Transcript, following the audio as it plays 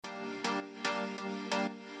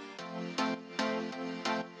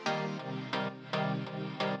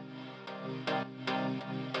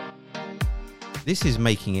This is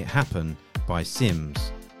Making It Happen by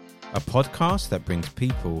Sims, a podcast that brings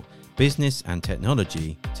people, business and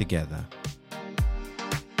technology together.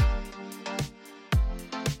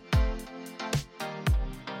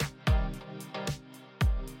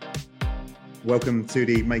 Welcome to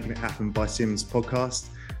the Making It Happen by Sims podcast.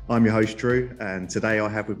 I'm your host, Drew, and today I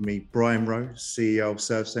have with me Brian Rowe, CEO of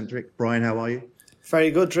Servecentric. Brian, how are you? Very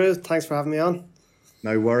good, Drew. Thanks for having me on.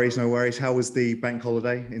 No worries. How was the bank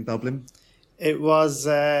holiday in Dublin? It was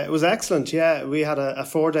excellent. Yeah, we had a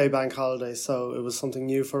 4-day bank holiday, so it was something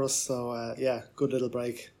new for us. So good little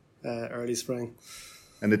break, early spring.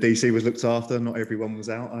 And the DC was looked after. Not everyone was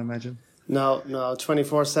out, I imagine. No,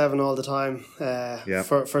 24/7 all the time.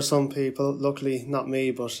 For some people, luckily not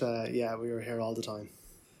me, but we were here all the time.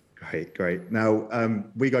 Great. Now,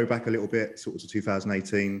 we go back a little bit, sort of to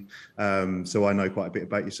 2018, so I know quite a bit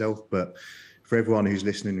about yourself, but for everyone who's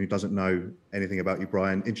listening who doesn't know anything about you,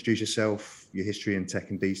 Brian, introduce yourself, your history in tech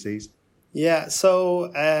and DCs. Yeah, so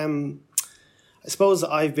I suppose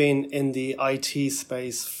I've been in the IT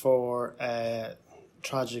space for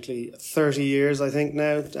tragically 30 years, I think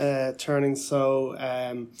now, turning. So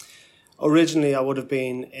originally I would have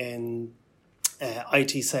been in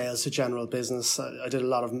IT sales to general business. I did a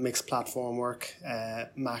lot of mixed platform work,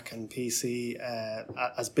 Mac and PC,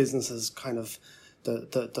 as businesses kind of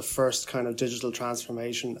the first kind of digital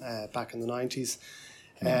transformation back in the 90s.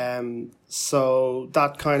 So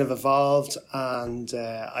that kind of evolved, and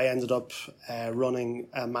I ended up running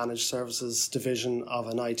a managed services division of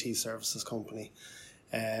an IT services company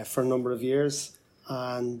for a number of years,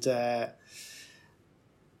 and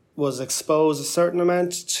was exposed a certain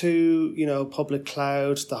amount to, public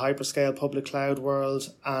cloud, the hyperscale public cloud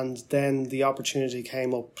world. And then the opportunity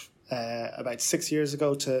came up about 6 years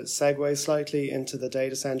ago to segue slightly into the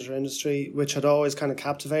data center industry, which had always kind of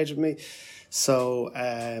captivated me. So,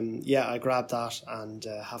 I grabbed that and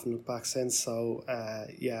haven't looked back since. So,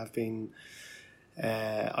 I've been...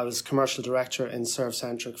 I was commercial director in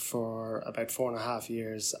Servecentric for about 4.5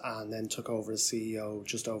 years, and then took over as CEO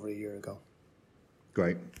just over a year ago.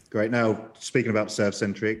 Great. Now, speaking about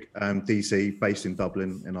Servecentric, DC, based in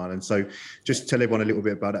Dublin in Ireland. So just tell everyone a little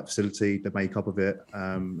bit about that facility, the makeup of it,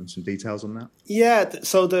 and some details on that. Yeah,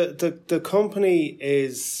 so the company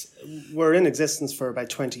we're in existence for about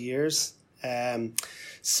 20 years.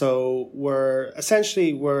 So we're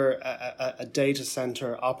a data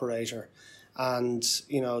center operator. And,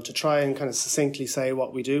 to try and kind of succinctly say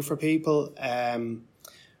what we do for people,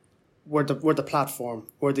 we're the platform,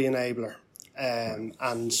 we're the enabler.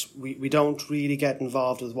 And we don't really get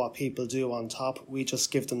involved with what people do on top. We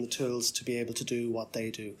just give them the tools to be able to do what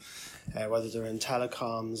they do, whether they're in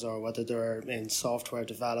telecoms or whether they're in software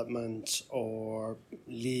development or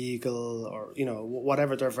legal or,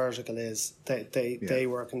 whatever their vertical is, they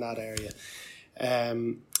work in that area.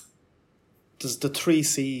 There's the 3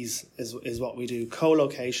 C's is what we do: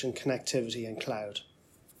 co-location, connectivity, and cloud.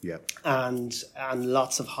 Yeah. And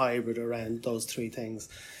lots of hybrid around those 3 things.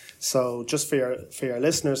 So just for your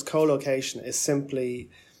listeners, co-location is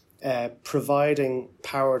simply providing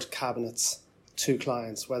powered cabinets to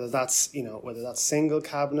clients, whether that's single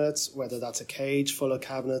cabinets, whether that's a cage full of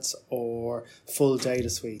cabinets, or full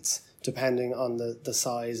data suites, depending on the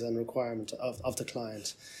size and requirement of the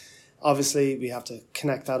client. Obviously, we have to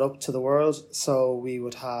connect that up to the world. So we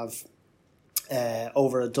would have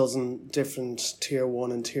over a dozen different tier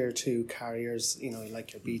 1 and tier 2 carriers,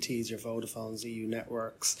 like your BTs, your Vodafones, EU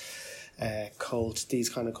Networks, Colt, these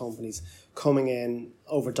kind of companies coming in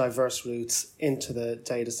over diverse routes into the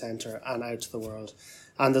data center and out to the world.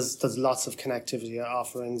 And there's lots of connectivity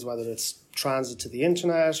offerings, whether it's transit to the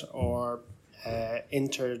internet or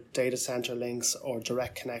inter data center links or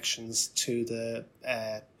direct connections to the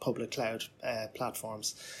public cloud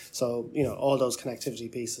platforms. So, all those connectivity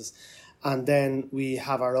pieces. And then we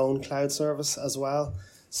have our own cloud service as well.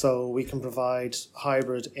 So we can provide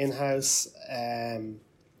hybrid in-house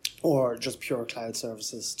or just pure cloud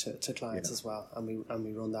services to clients as well. And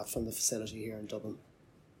we run that from the facility here in Dublin.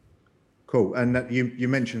 Cool. And you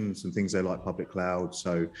mentioned some things there like public cloud.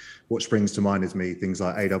 So what springs to mind is things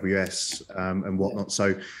like AWS and whatnot. Yeah.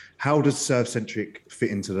 So how does Servecentric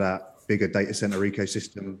fit into that bigger data center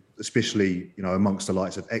ecosystem, especially, amongst the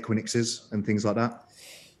likes of Equinixes and things like that?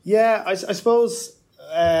 Yeah, I suppose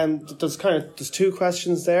there's 2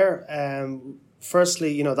 questions there.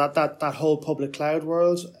 Firstly, that whole public cloud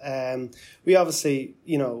world. We obviously,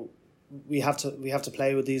 we have to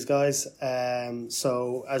play with these guys.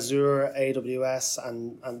 So Azure, AWS,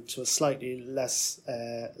 and to a slightly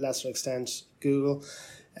lesser extent Google.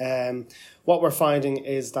 What we're finding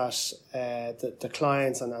is that the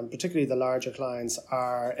clients and particularly the larger clients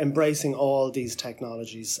are embracing all these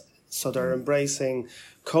technologies. So they're embracing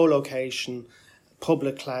co-location,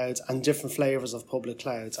 public clouds, and different flavors of public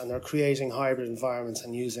clouds, and they're creating hybrid environments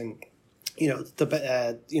and using,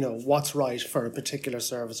 what's right for a particular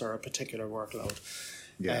service or a particular workload.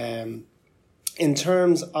 Yeah. In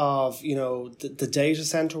terms of the data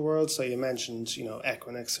center world, so you mentioned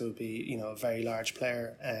Equinix, who would be a very large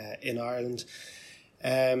player in Ireland.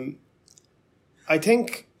 I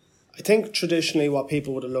think traditionally what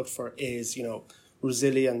people would have looked for is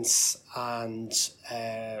resilience and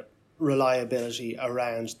reliability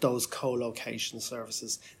around those co-location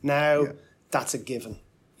services. Now that's a given.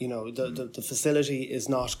 The facility is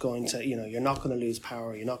not going to, you're not going to lose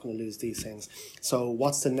power, you're not going to lose these things. So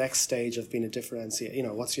what's the next stage of being a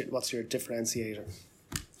differentiator? What's your differentiator?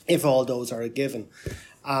 If all those are a given.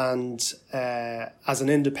 And as an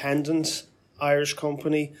independent Irish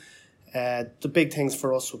company, the big things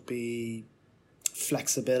for us would be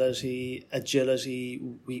flexibility, agility.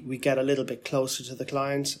 We get a little bit closer to the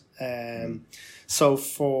client. So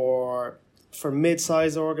for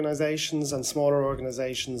mid-sized organizations and smaller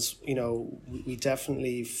organizations, we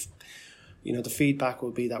definitely, the feedback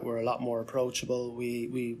would be that we're a lot more approachable.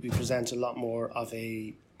 We present a lot more of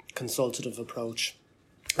a consultative approach.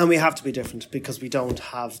 And we have to be different because we don't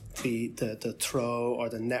have the throw or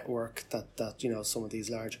the network that some of these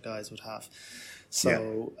larger guys would have.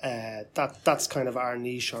 So that's kind of our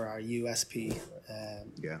niche or our USP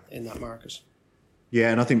in that market.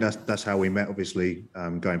 Yeah, and I think that's how we met. Obviously,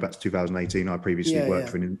 going back to 2018, I previously worked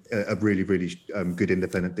for a really, really good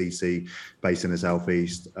independent DC based in the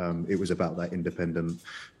southeast. It was about that independent,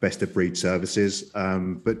 best of breed services.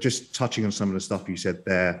 But just touching on some of the stuff you said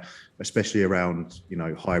there, especially around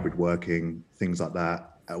hybrid working, things like that.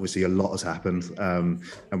 Obviously, a lot has happened, and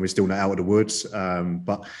we're still not out of the woods.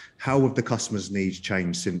 But how have the customers' needs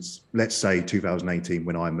changed since, let's say, 2018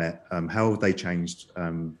 when I met? How have they changed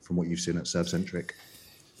from what you've seen at Servecentric?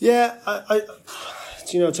 Yeah,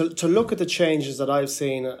 to look at the changes that I've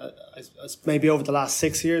seen, maybe over the last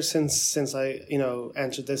 6 years since I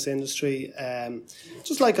entered this industry.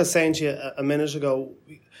 Just like I was saying to you a minute ago,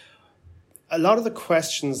 a lot of the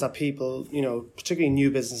questions that people, particularly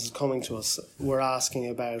new businesses coming to us, were asking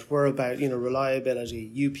about were about,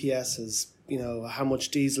 reliability, UPSs, how much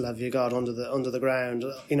diesel have you got under the ground,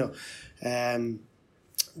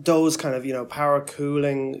 those kind of, power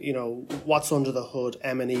cooling, what's under the hood,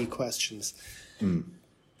 M&E questions.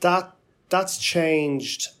 That's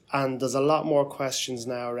changed, and there's a lot more questions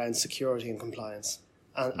now around security and compliance.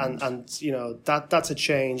 And that's a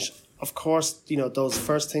change. Of course, those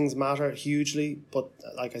first things matter hugely, but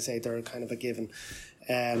like I say, they're kind of a given.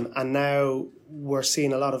 And now we're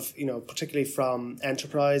seeing a lot of, particularly from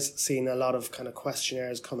enterprise, seeing a lot of kind of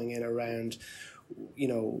questionnaires coming in around,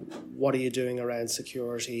 what are you doing around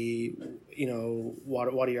security?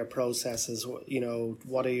 What are your processes?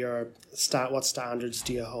 What are your what standards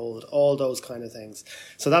do you hold? All those kind of things.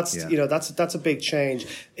 So that's that's a big change.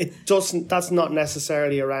 That's not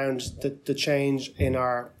necessarily around the change in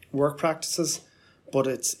our work practices, but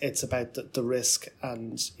it's about the risk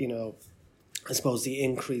and I suppose the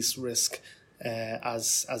increased risk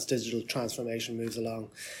as digital transformation moves along.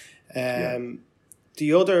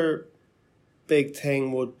 The other big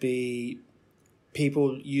thing would be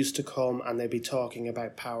people used to come and they'd be talking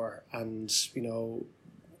about power and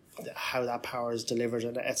how that power is delivered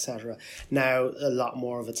and etc. Now a lot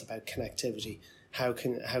more of it's about connectivity. How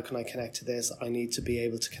can I connect to this? I need to be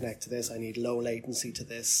able to connect to this. I need low latency to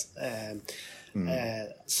this.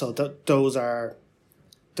 So those are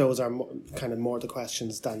kind of more the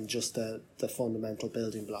questions than just the fundamental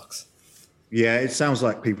building blocks. Yeah, it sounds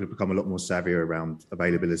like people have become a lot more savvy around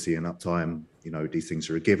availability and uptime. These things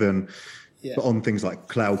are a given. Yeah. But on things like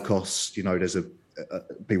cloud costs, there's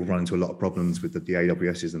people run into a lot of problems with the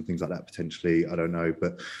AWSs and things like that potentially. I don't know,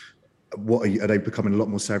 but are they becoming a lot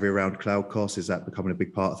more savvy around cloud costs? Is that becoming a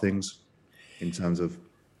big part of things in terms of?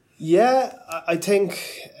 Yeah, I think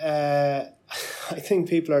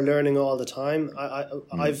people are learning all the time.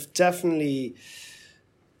 I've definitely,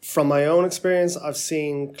 from my own experience, I've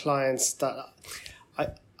seen clients that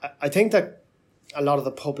I think that a lot of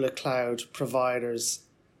the public cloud providers,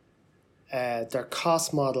 their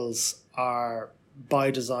cost models are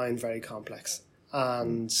by design very complex,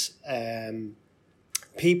 and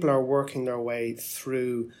people are working their way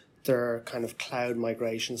through their kind of cloud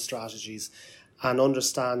migration strategies. and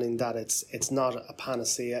understanding that it's not a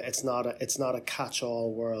panacea, it's not a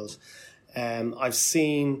catch-all world. I've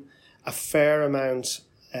seen a fair amount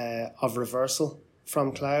of reversal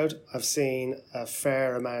from cloud. I've seen a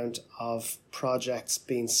fair amount of projects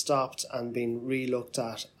being stopped and being re-looked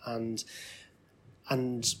at, and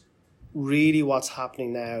really what's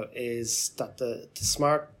happening now is that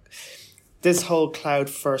this whole cloud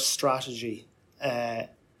first strategy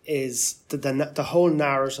is the whole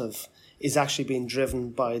narrative is actually being driven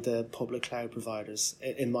by the public cloud providers,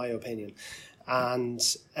 in my opinion,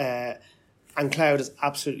 and cloud is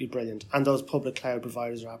absolutely brilliant, and those public cloud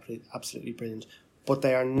providers are absolutely brilliant, but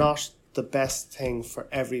they are not the best thing for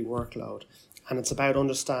every workload. And it's about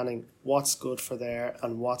understanding what's good for there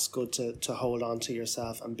and what's good to hold on to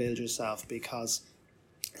yourself and build yourself, because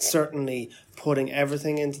certainly putting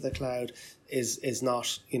everything into the cloud is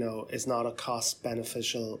not a cost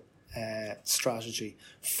beneficial strategy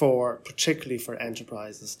particularly for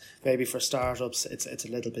enterprises. Maybe for startups it's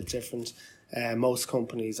a little bit different. Most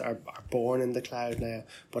companies are born in the cloud now,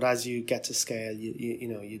 but as you get to scale,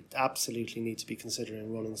 you absolutely need to be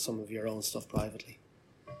considering running some of your own stuff privately.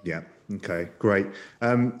 Yeah. Okay. Great.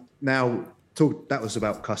 Now, that was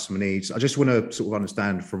about customer needs. I just want to sort of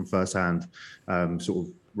understand from firsthand, sort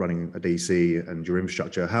of running a DC and your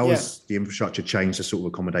infrastructure. How has the infrastructure changed to sort of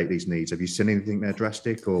accommodate these needs? Have you seen anything there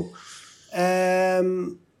drastic, or?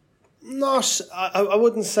 Not. I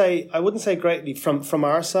wouldn't say greatly from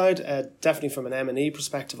our side. Definitely from an M&E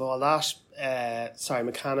perspective, all that.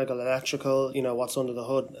 Mechanical, electrical. What's under the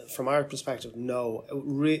hood. From our perspective, no.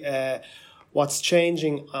 What's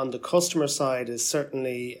changing on the customer side is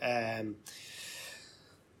certainly, I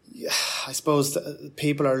suppose,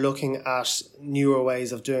 people are looking at newer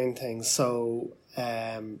ways of doing things. So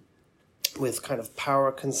with kind of power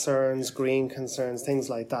concerns, green concerns, things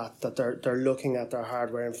like that they're looking at their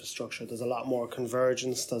hardware infrastructure. There's a lot more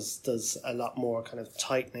convergence. There's a lot more kind of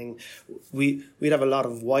tightening. We'd have a lot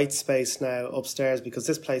of white space now upstairs because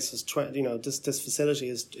this place is this facility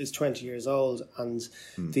is 20 years old, and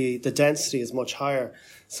the density is much higher.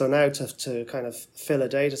 So now to kind of fill a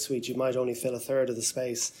data suite, you might only fill a third of the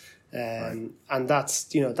space, and that's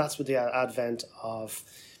with the advent of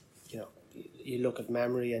you look at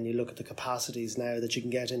memory and you look at the capacities now that you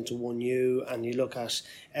can get into 1U, and you look at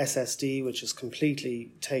SSD, which is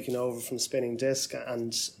completely taken over from spinning disk,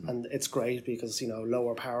 and it's great because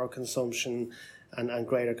lower power consumption and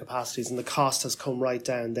greater capacities, and the cost has come right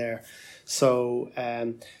down there. So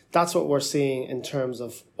that's what we're seeing in terms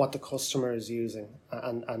of what the customer is using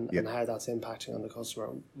and how that's impacting on the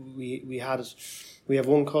customer. We have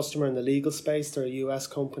one customer in the legal space. They're a US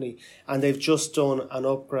company, and they've just done an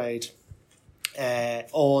upgrade.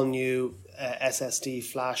 All new SSD,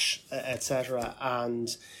 flash, etc.,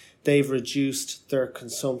 and they've reduced their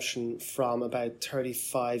consumption from about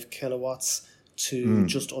 35 kilowatts to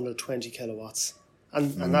just under 20 kilowatts,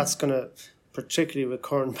 and that's going to, particularly with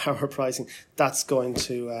current power pricing, that's going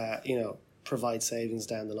to provide savings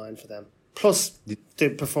down the line for them. Plus, the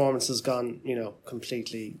performance has gone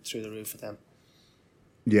completely through the roof for them.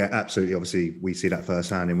 Yeah, absolutely. Obviously, we see that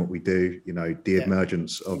firsthand in what we do. The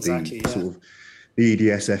emergence of sort of the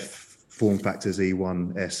EDSF form factors,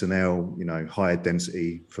 E1, S and L. Higher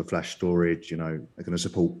density for flash storage. They're going to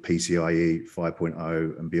support PCIe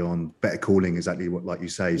 5.0 and beyond. Better cooling, exactly like you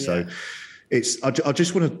say. Yeah. So, I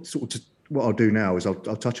just want to what I'll do now is I'll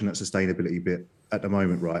touch on that sustainability bit at the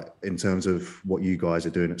moment, right? In terms of what you guys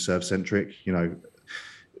are doing at Servecentric.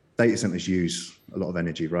 Data centers use a lot of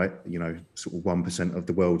energy, right? Sort of 1% of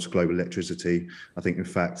the world's global electricity. I think, in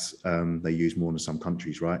fact, they use more than some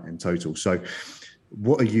countries, right, in total. So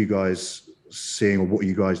what are you guys seeing, or what are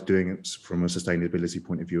you guys doing from a sustainability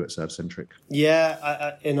point of view at Servecentric?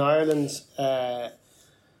 Yeah, in Ireland,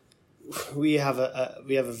 we have a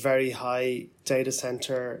very high data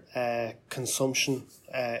center consumption.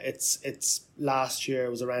 It's last year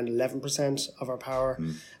was around 11% of our power,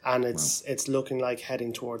 and it's looking like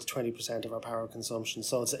heading towards 20% of our power consumption.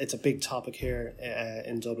 So it's a big topic here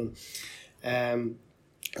in Dublin.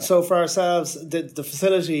 So for ourselves, the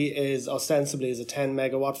facility is ostensibly a 10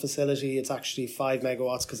 megawatt facility. It's actually 5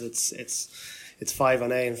 megawatts because it's 5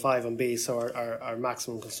 on A and 5 on B, so our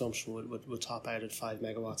maximum consumption would top out at 5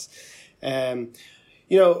 megawatts.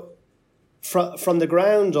 From the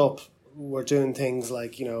ground up, we're doing things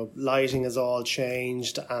like, lighting is all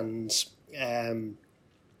changed, and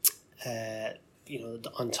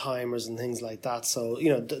on timers and things like that. So,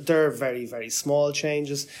 they're very, very small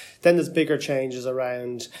changes. Then there's bigger changes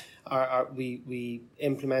around we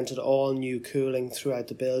implemented all new cooling throughout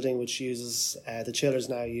the building, which uses the chillers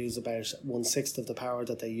now use about 1/6 of the power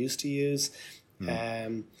that they used to use.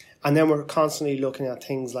 And then we're constantly looking at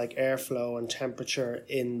things like airflow and temperature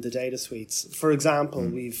in the data suites. For example,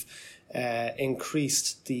 we've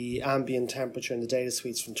increased the ambient temperature in the data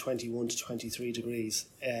suites from 21 to 23 degrees.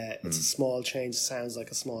 It's a small change, sounds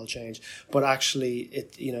like a small change, but actually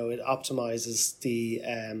it optimizes the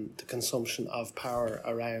consumption of power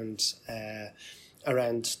around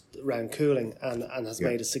cooling and has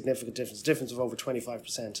made a significant difference of over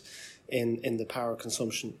 25% in the power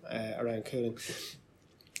consumption around cooling.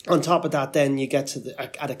 On top of that, then you get to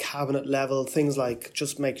at a cabinet level, things like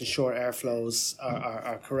just making sure airflows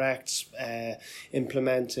are correct,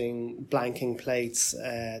 implementing blanking plates,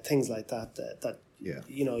 things like that.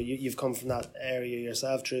 You've come from that area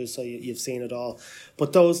yourself, Drew, so you've seen it all.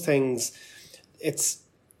 But those things, it's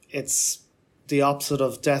the opposite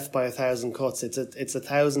of death by 1,000 cuts. It's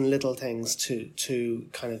 1,000 little things to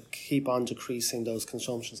kind of keep on decreasing those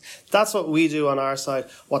consumptions. That's what we do on our side.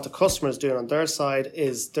 What the customer is doing on their side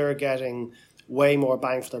is they're getting way more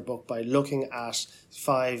bang for their buck by looking at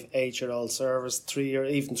 5-8-year-old servers,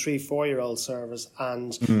 3-4-year-old servers,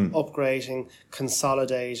 and upgrading,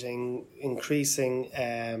 consolidating, increasing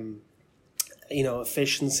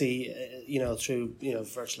efficiency, through,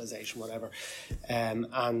 virtualization, whatever, and,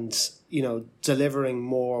 delivering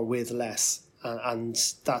more with less. And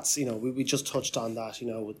that's, we just touched on that,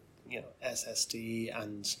 with, SSD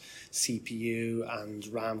and CPU and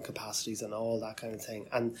RAM capacities and all that kind of thing.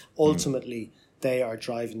 And ultimately, they are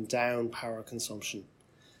driving down power consumption.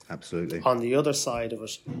 Absolutely. On the other side of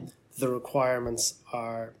it, the requirements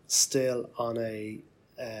are still on a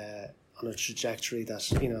trajectory that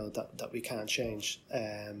that we can't change.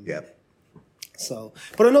 So,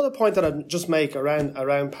 but another point that I'd just make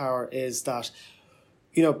around power is that,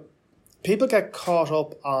 people get caught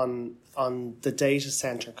up on the data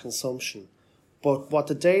center consumption, but what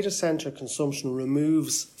the data center consumption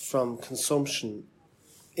removes from consumption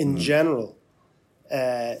in general,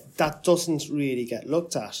 that doesn't really get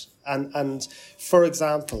looked at. And for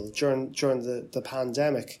example, during the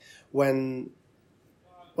pandemic, when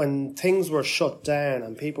things were shut down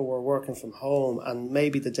and people were working from home and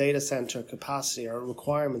maybe the data center capacity or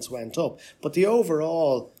requirements went up, but the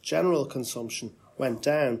overall general consumption went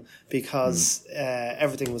down because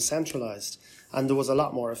everything was centralized and there was a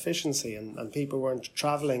lot more efficiency and people weren't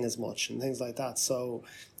traveling as much and things like that. So,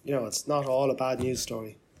 it's not all a bad news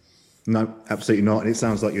story. No, absolutely not. And it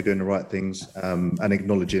sounds like you're doing the right things and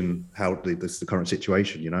acknowledging how the current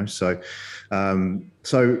situation, So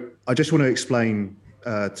I just want to explain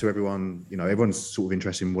to everyone, everyone's sort of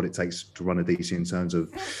interested in what it takes to run a DC in terms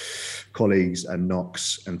of colleagues and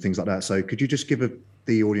NOCs and things like that. So could you just give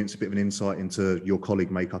the audience a bit of an insight into your colleague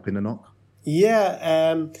makeup in the NOC?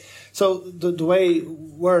 Yeah. So the way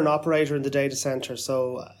we're an operator in the data center,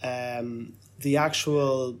 so the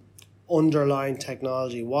actual underlying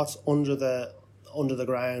technology, what's under the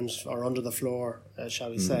ground or under the floor, shall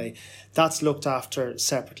we say, that's looked after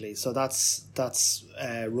separately. So that's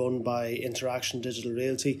run by Interaction Digital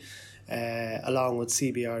Realty, along with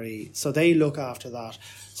CBRE. So they look after that.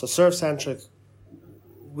 So Servecentric,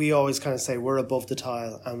 we always kind of say we're above the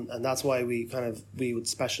tile, and that's why we would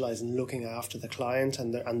specialize in looking after the client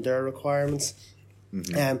and their requirements,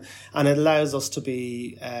 and it allows us to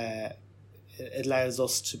be I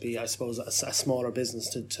suppose a smaller business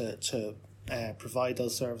to provide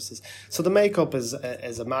those services. So the makeup is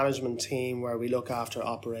a management team where we look after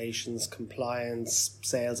operations, compliance,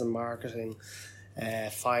 sales and marketing,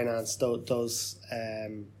 finance, those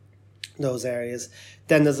areas.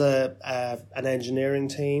 Then there's an engineering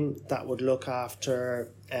team that would look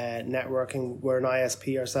after networking. We're an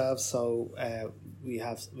ISP ourselves, so we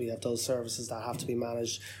have those services that have to be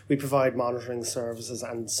managed. We provide monitoring services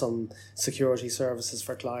and some security services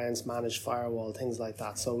for clients, managed firewall, things like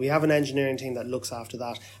that. So we have an engineering team that looks after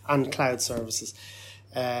that, and cloud services.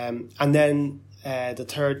 And then the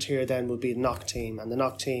third tier then would be the NOC team, and the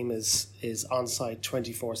NOC team is on site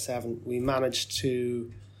 24/7. We managed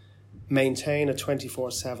to maintain a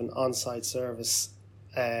 24/7 on-site service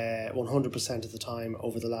 100% of the time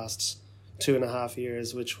over the last 2.5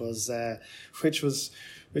 years, which was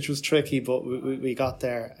tricky, but we got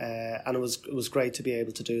there, and it was great to be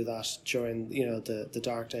able to do that during the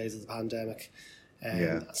dark days of the pandemic.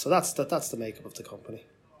 So that's the makeup of the company.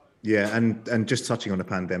 Yeah, and just touching on the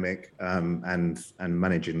pandemic and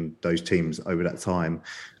managing those teams over that time,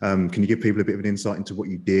 can you give people a bit of an insight into what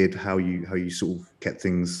you did, how you sort of kept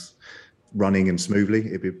things running and smoothly?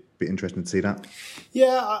 It'd be a bit interesting to see that.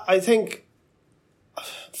 Yeah, I think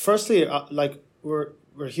firstly,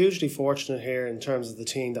 we're hugely fortunate here in terms of the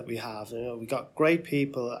team that we have. You know, we got great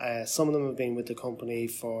people. Some of them have been with the company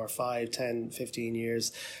for 5, 10, 15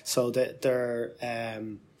 years. So that they're, I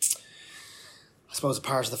suppose,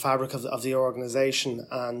 part of the fabric of the organisation.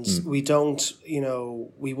 And we don't, you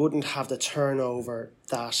know, we wouldn't have the turnover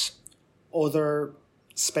that other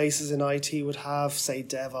spaces in IT would have, say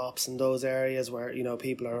DevOps and those areas where, you know,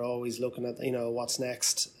 people are always looking at, you know, what's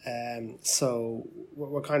next. So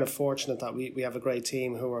we're kind of fortunate that we have a great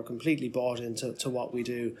team who are completely bought into what we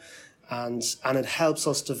do, and it helps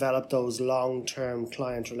us develop those long-term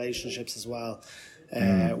client relationships as well,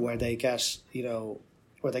 where they get, you know,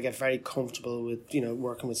 where they get very comfortable with, you know,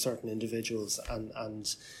 working with certain individuals,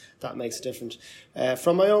 and that makes a difference.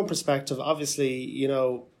 From my own perspective, obviously, you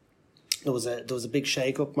know, there was a big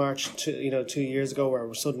shake-up March 2 years ago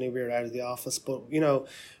where suddenly we were out of the office, but you know,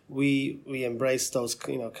 we embraced those,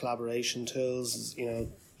 you know, collaboration tools, you know,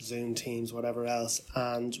 Zoom, Teams, whatever else,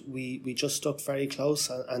 and we just stuck very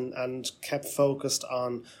close and kept focused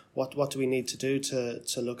on what do we need to do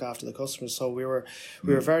to look after the customers. So we were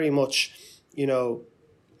very much, you know,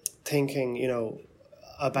 thinking, you know,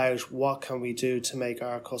 about what can we do to make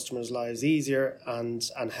our customers' lives easier and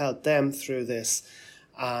help them through this.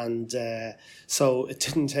 And so it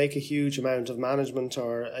didn't take a huge amount of management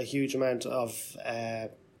or a huge amount of,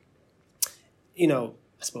 you know,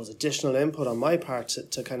 I suppose additional input on my part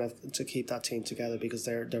to kind of to keep that team together, because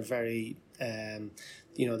they're very,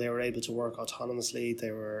 you know, they were able to work autonomously.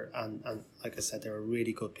 They were, and like I said, they were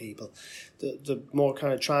really good people. The more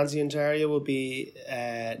kind of transient area would be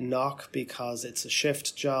knock, because it's a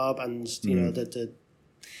shift job, and you know the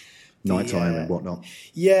nighttime and whatnot.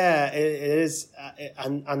 Yeah, it is,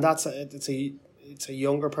 and that's it's a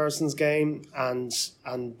younger person's game, and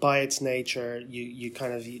by its nature, you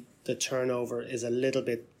kind of, the turnover is a little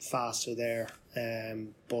bit faster there.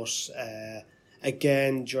 But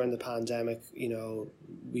again, during the pandemic, you know,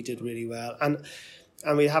 we did really well, and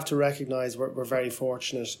we have to recognise we're very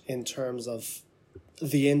fortunate in terms of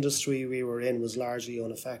the industry we were in was largely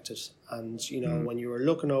unaffected, and you know, when you were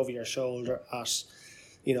looking over your shoulder at,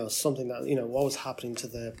 you know, something that, you know, what was happening to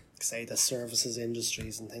the services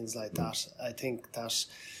industries and things like that, I think that,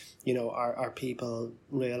 you know, our people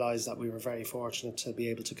realised that we were very fortunate to be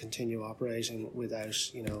able to continue operating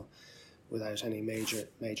without, you know, without any major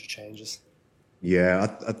changes. Yeah,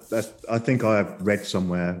 I think I read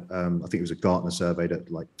somewhere, I think it was a Gartner survey,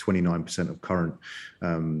 that like 29% of current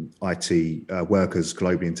IT workers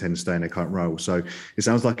globally intend to stay in their current role. So it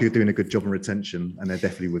sounds like you're doing a good job in retention, and they're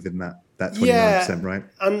definitely within that 29%, yeah, right?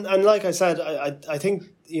 And like I said, I think,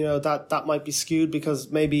 you know, that might be skewed, because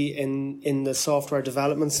maybe in the software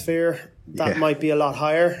development sphere, that might be a lot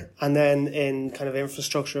higher. And then in kind of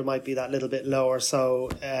infrastructure, it might be that little bit lower. So,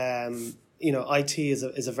 you know, IT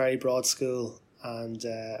is a very broad school. And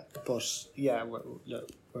but yeah,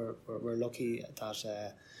 we're lucky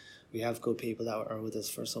that we have good people that are with us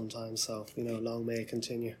for some time. So, you know, long may it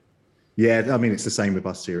continue. Yeah, I mean, it's the same with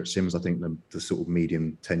us here at Sims. I think the sort of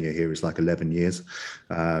median tenure here is like 11 years.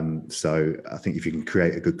 So I think if you can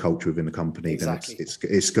create a good culture within the company, exactly,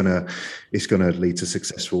 then it's gonna lead to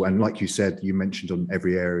successful. And like you said, you mentioned on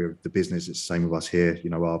every area of the business, it's the same with us here. You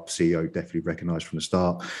know, our CEO definitely recognised from the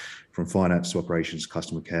start, from finance to operations,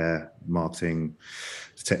 customer care, marketing,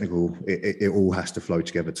 to technical, it all has to flow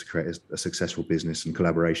together to create a successful business and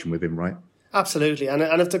collaboration with him, right? Absolutely, and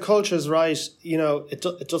if the culture is right, you know,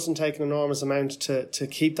 it doesn't take an enormous amount to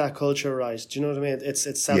keep that culture right. Do you know what I mean?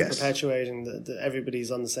 It's self-perpetuating. Yes.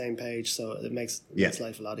 Everybody's on the same page, so it makes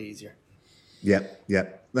life a lot easier. Yeah,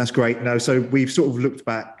 that's great. No, so we've sort of looked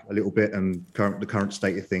back a little bit and the current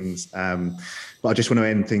state of things, but I just want to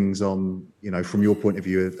end things on, you know, from your point of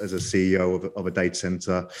view as a CEO of a data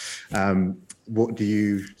center. What do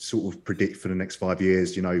you sort of predict for the next 5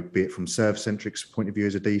 years, you know, be it from Servecentric's point of view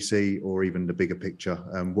as a DC, or even the bigger picture?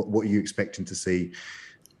 What are you expecting to see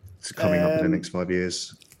coming up in the next 5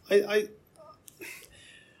 years? I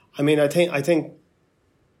mean, I think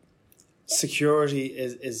security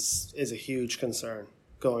is a huge concern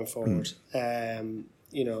going forward.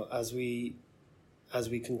 You know, as we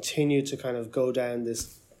continue to kind of go down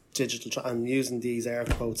this digital, I'm using these air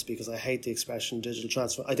quotes because I hate the expression digital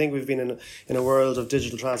transfer. I think we've been in a world of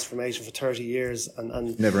digital transformation for 30 years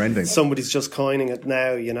and never ending. Somebody's just coining it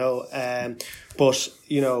now, you know. But,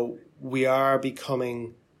 you know, we are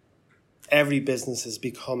becoming, every business is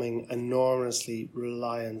becoming enormously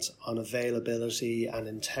reliant on availability and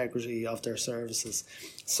integrity of their services.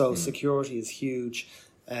 So security is huge.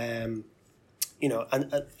 You know,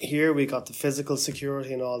 and here we got the physical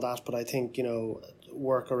security and all that, but I think, you know,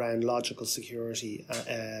 work around logical security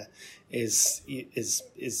is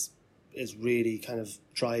really kind of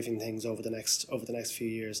driving things over the next few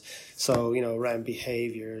years. So, around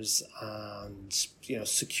behaviors and,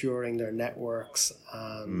 securing their networks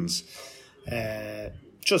and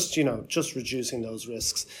just reducing those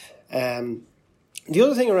risks. The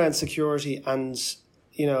other thing around security and,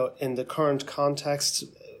 in the current context,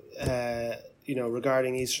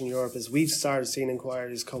 regarding Eastern Europe, is we've started seeing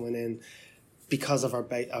inquiries coming in because of our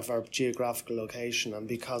geographical location and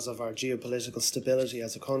because of our geopolitical stability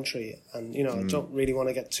as a country. And, I don't really want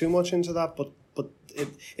to get too much into that, but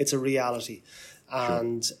it's a reality.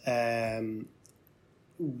 And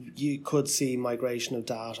you could see migration of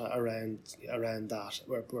data around that,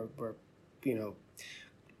 where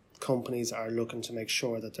companies are looking to make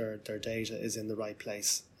sure that their data is in the right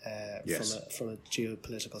place from a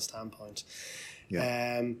geopolitical standpoint.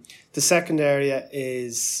 Yeah. The second area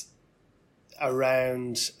is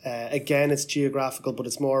around, again, it's geographical, but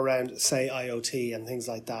it's more around, say, IoT and things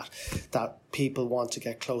like that people want to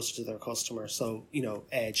get closer to their customers. So,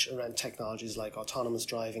 edge around technologies like autonomous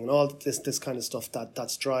driving and all this kind of stuff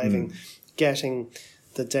that's driving, getting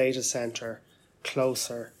the data center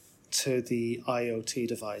closer to the IoT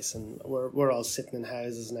device. And we're all sitting in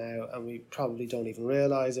houses now, and we probably don't even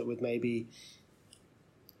realize it, with maybe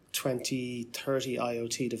 20, 30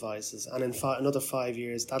 IoT devices, and in another 5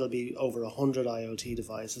 years that'll be over 100 IoT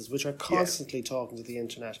devices, which are constantly talking to the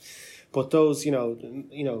internet. But those,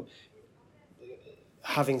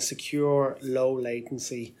 having secure, low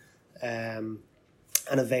latency and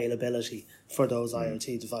availability for those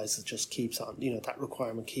IoT devices just keeps on, that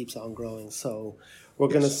requirement keeps on growing. So we're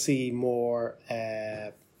going to see more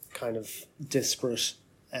kind of disparate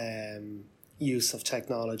use of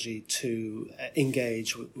technology to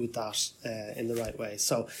engage with that in the right way.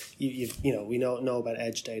 So we know about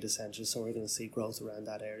edge data centers, so we're going to see growth around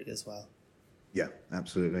that area as well. Yeah,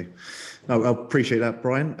 absolutely. No, I appreciate that,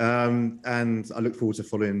 Brian. And I look forward to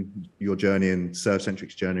following your journey and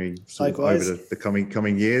Servecentric's journey over the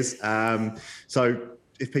coming years. So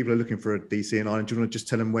if people are looking for a DC in Ireland, do you want to just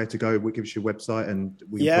tell them where to go? We'll give us your website and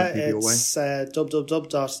we can point people away. It's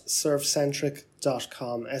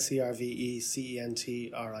www.servecentric.com,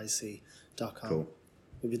 servecentric.com. Cool.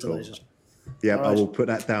 We'd be delighted. Yeah, right. I will put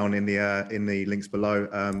that down in the links below.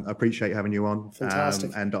 I appreciate having you on.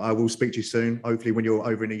 Fantastic. And I will speak to you soon. Hopefully when you're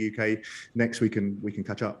over in the UK next, we can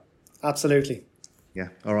catch up. Absolutely. Yeah.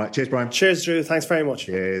 All right. Cheers, Brian. Cheers, Drew. Thanks very much.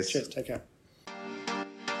 Cheers. Cheers. Take care.